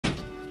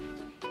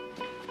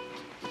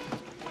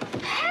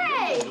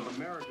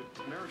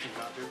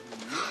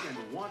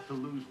want to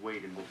lose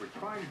weight, and what we're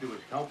trying to do is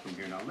help them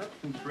here. Now, let's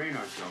constrain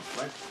ourselves.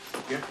 Let's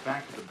get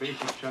back to the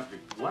basic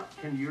subject. What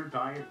can your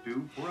diet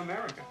do for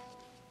America?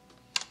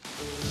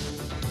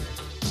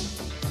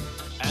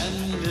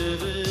 And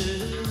if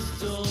it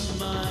don't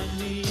mind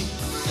me,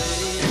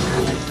 say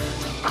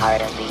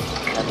R&B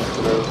coming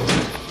through.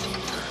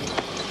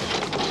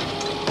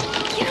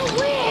 Get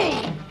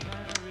away!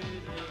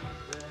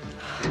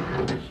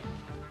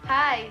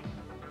 Hi,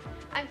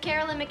 I'm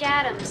Carolyn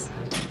McAdams.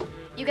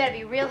 You gotta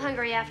be real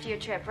hungry after your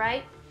trip,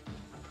 right?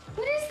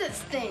 What is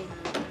this thing?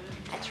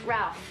 That's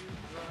Ralph.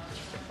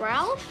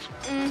 Ralph?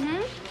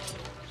 Mm-hmm.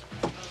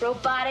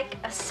 Robotic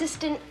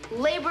assistant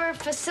labor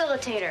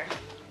facilitator.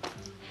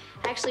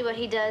 Actually, what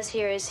he does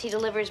here is he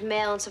delivers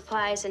mail and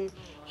supplies, and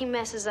he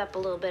messes up a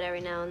little bit every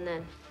now and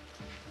then.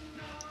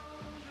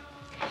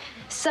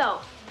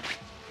 So,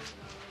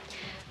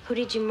 who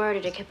did you murder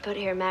to put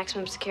here in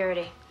maximum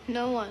security?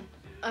 No one.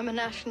 I'm a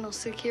national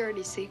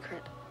security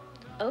secret.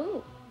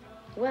 Oh,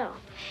 well,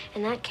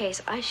 in that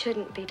case, I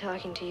shouldn't be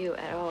talking to you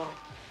at all.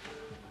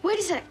 Wait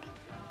a sec.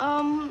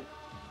 How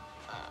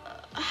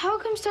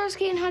come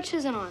Starsky and Hutch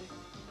isn't on?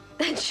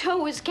 That show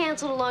was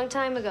canceled a long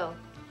time ago.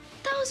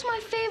 That was my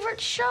favorite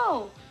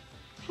show.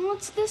 And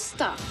what's this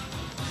stuff?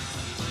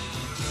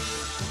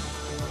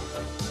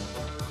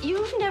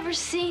 You've never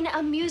seen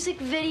a music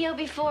video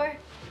before?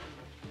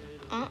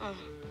 I've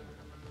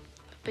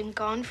been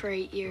gone for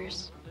 8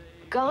 years.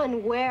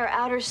 Gone where?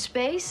 Outer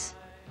space?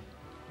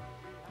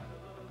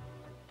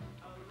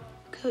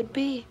 Could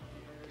be.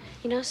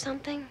 You know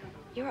something?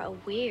 You're a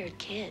weird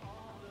kid.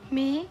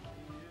 Me?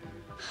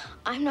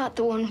 I'm not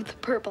the one with the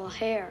purple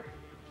hair.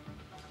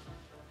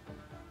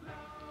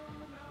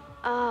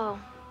 Oh,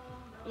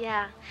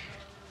 yeah.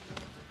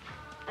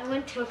 I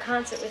went to a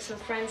concert with some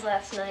friends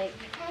last night.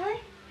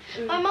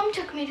 Really? My mom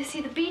took me to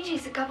see the Bee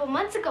Gees a couple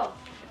months ago.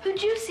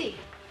 Who'd you see?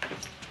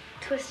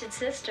 Twisted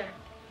Sister.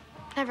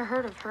 Never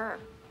heard of her.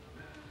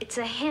 It's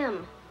a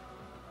him.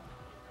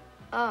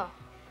 Oh.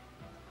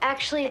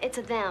 Actually, it's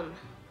a them.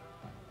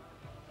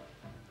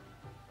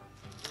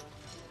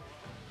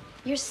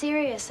 You're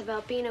serious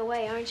about being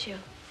away, aren't you?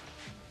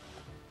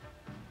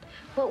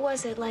 What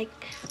was it, like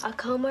a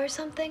coma or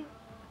something?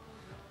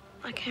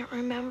 I can't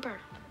remember.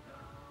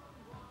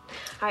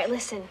 All right,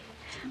 listen.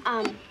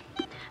 I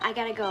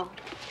gotta go.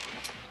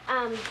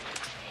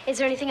 Is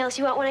there anything else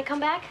you want when I come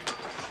back?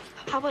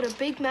 How about a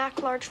Big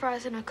Mac, large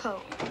fries, and a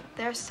Coke?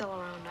 They're still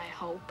around, I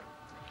hope.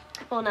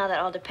 Well, now that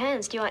all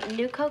depends. Do you want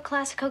new Coke,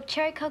 classic Coke,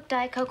 cherry Coke,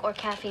 Diet Coke, or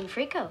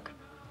caffeine-free Coke?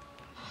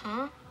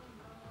 Huh?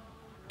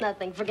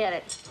 Nothing. Forget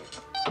it.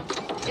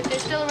 If they're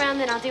still around,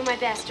 then I'll do my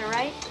best, all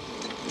right?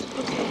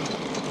 Okay.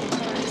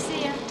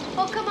 See ya.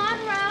 Oh, come on,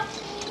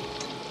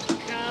 Ralph.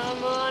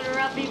 Come on,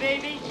 Ruffy,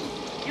 baby.